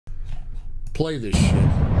Play this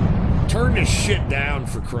shit. Turn this shit down,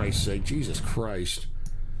 for Christ's sake. Jesus Christ.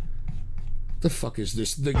 The fuck is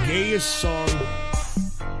this? The gayest song?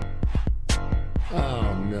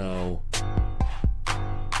 Oh, no.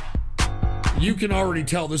 You can already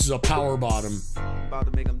tell this is a power bottom. About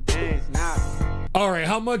to make them dance now. Alright,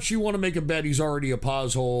 how much you want to make a bet he's already a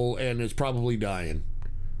pause hole and is probably dying?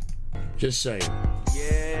 Just saying.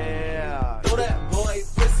 Yeah. Throw that boy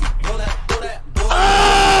pussy. Throw that boy.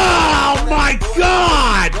 Oh my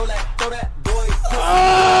God! Throw that boy pussy.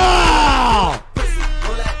 Oh!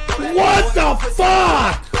 What the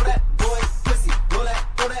fuck? Throw that boy pussy. Throw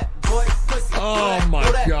that boy pussy. Oh my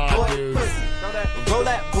God, dude. Roll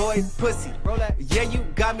that boy pussy. Yeah, you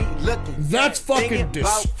got me looking. That's fucking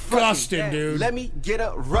disgusting, dude. Let me get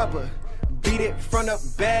a rubber. Beat it from the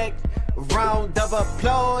back. Round of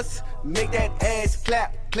applause. Make that ass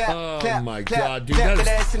clap, clap, clap. Oh my clap, God, dude, clap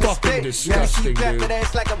that is fucking disgusting, clap dude. that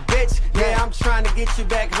ass like a bitch. Yeah, I'm trying to get you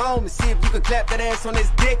back home and see if you can clap that ass on this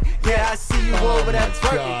dick. Yeah, I see you over there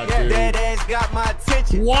twerking. God, yeah, dude. that ass got my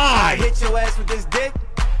attention. Why? I hit your ass with this dick.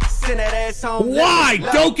 Send that ass home. Why?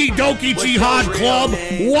 Doki Doki Jihad Club?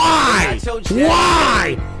 Why?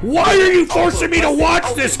 Why? Why are you forcing me to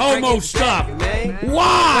watch this homo stuff?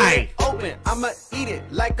 Why? Open, I'ma eat it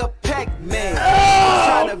like a Pac-Man.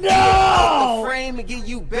 Oh, no! Frame and give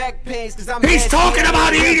you back pains, 'cause I'm He's talking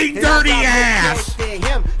about eating dirty ass.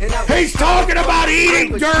 He's talking about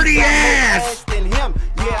eating dirty ass.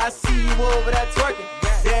 Yeah, I see you over there twerking.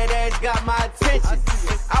 That ass got my attention.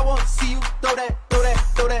 I won't see you throw that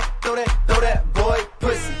boy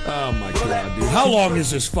pussy. Oh my God, dude. How long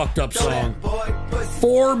is this fucked up song?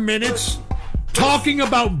 4 minutes? Talking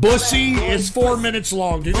about bussy is 4 minutes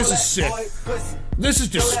long, dude. This is sick. This is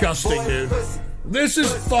disgusting, dude. This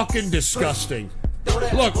is fucking disgusting.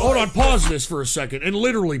 Look, hold on, pause this for a second, and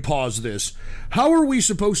literally pause this. How are we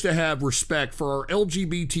supposed to have respect for our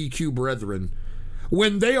LGBTQ brethren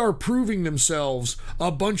when they are proving themselves a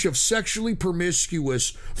bunch of sexually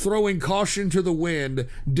promiscuous, throwing caution to the wind,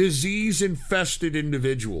 disease-infested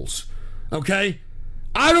individuals? Okay?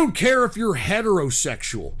 I don't care if you're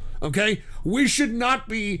heterosexual. Okay? We should not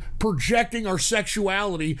be projecting our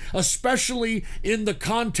sexuality, especially in the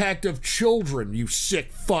contact of children, you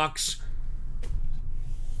sick fucks.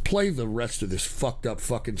 Play the rest of this fucked up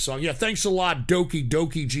fucking song. Yeah, thanks a lot, Doki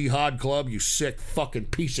Doki Jihad Club, you sick fucking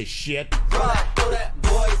piece of shit. Throw that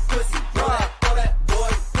boy pussy. Throw that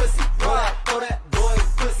boy pussy. Throw that boy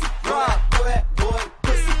pussy. Throw that boy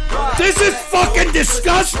pussy. This is fucking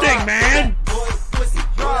disgusting, man!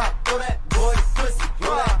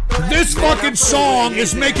 This fucking song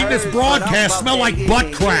is making this broadcast smell like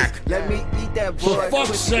butt crack. Let me eat that boy. For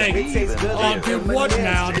fuck's sake. Oh, dude, what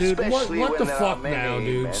now, dude? What the fuck now,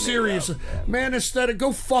 dude? Seriously. Man, Aesthetic,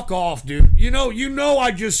 go fuck off, dude. You know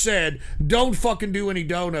I just said, don't fucking do any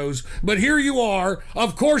donos, but here you are.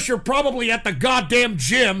 Of course, you're probably at the goddamn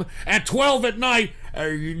gym at 12 at night.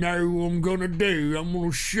 Hey, you know what I'm gonna do? I'm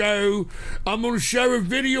gonna show a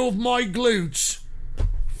video of my glutes.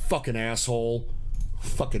 Fucking asshole.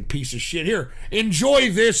 Fucking piece of shit. Here, enjoy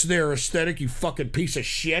this there, Aesthetic, you fucking piece of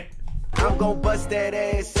shit. I'm gonna bust that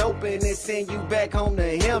ass open and send you back home to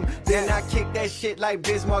him. Then I kick that shit like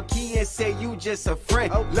Biz Marquis and say you just a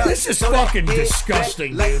friend. This is fucking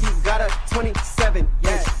disgusting, like dude. you got a 27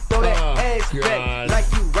 inch. Throw that ass back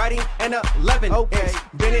like you riding an 11 inch.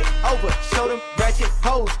 Bend it over, show them ratchet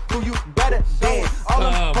hoes who you better than. All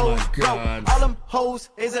them hoes broke, all them hoes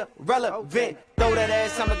is irrelevant. Throw that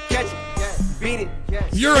ass, I'ma catch it. Beat it.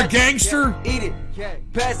 You're a gangster? Eat it.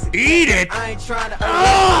 Pass it. Eat it? I ain't trying to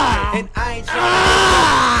and I ain't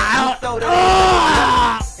trying to throw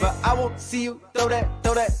that. But I won't see you throw that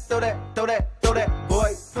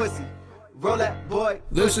boy pussy. Roll that boy.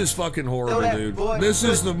 This is fucking horrible, dude. This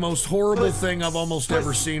is the most horrible thing I've almost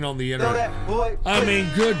ever seen on the internet. I mean,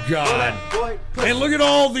 good God. And look at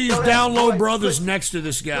all these down low brothers next to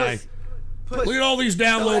this guy. Look at all these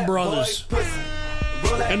down low brothers.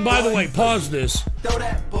 And by the way, pause this.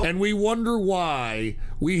 And we wonder why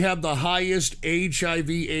we have the highest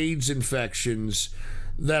HIV/AIDS infections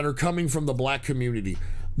that are coming from the black community.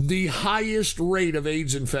 The highest rate of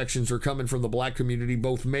AIDS infections are coming from the black community,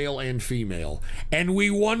 both male and female. And we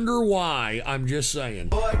wonder why. I'm just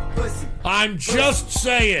saying. I'm just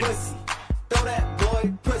saying.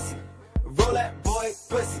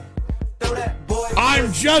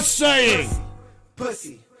 I'm just saying.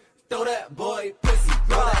 Throw that boy pussy.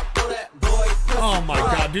 Throw that boy pussy. Oh my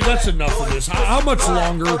God, dude, that's enough of this. How much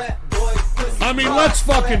longer? I mean, let's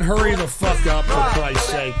fucking hurry the fuck up, for Christ's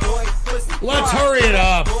sake. Let's hurry it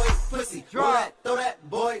up. Throw that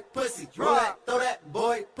boy pussy. Throw that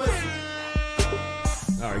boy pussy.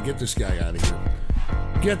 All right, right, get this guy out of here.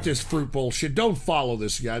 Get this fruit bullshit. Don't follow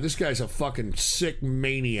this guy. This guy's a fucking sick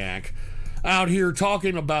maniac out here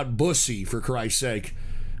talking about bussy, for Christ's sake.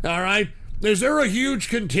 All right? Is there a huge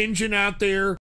contingent out there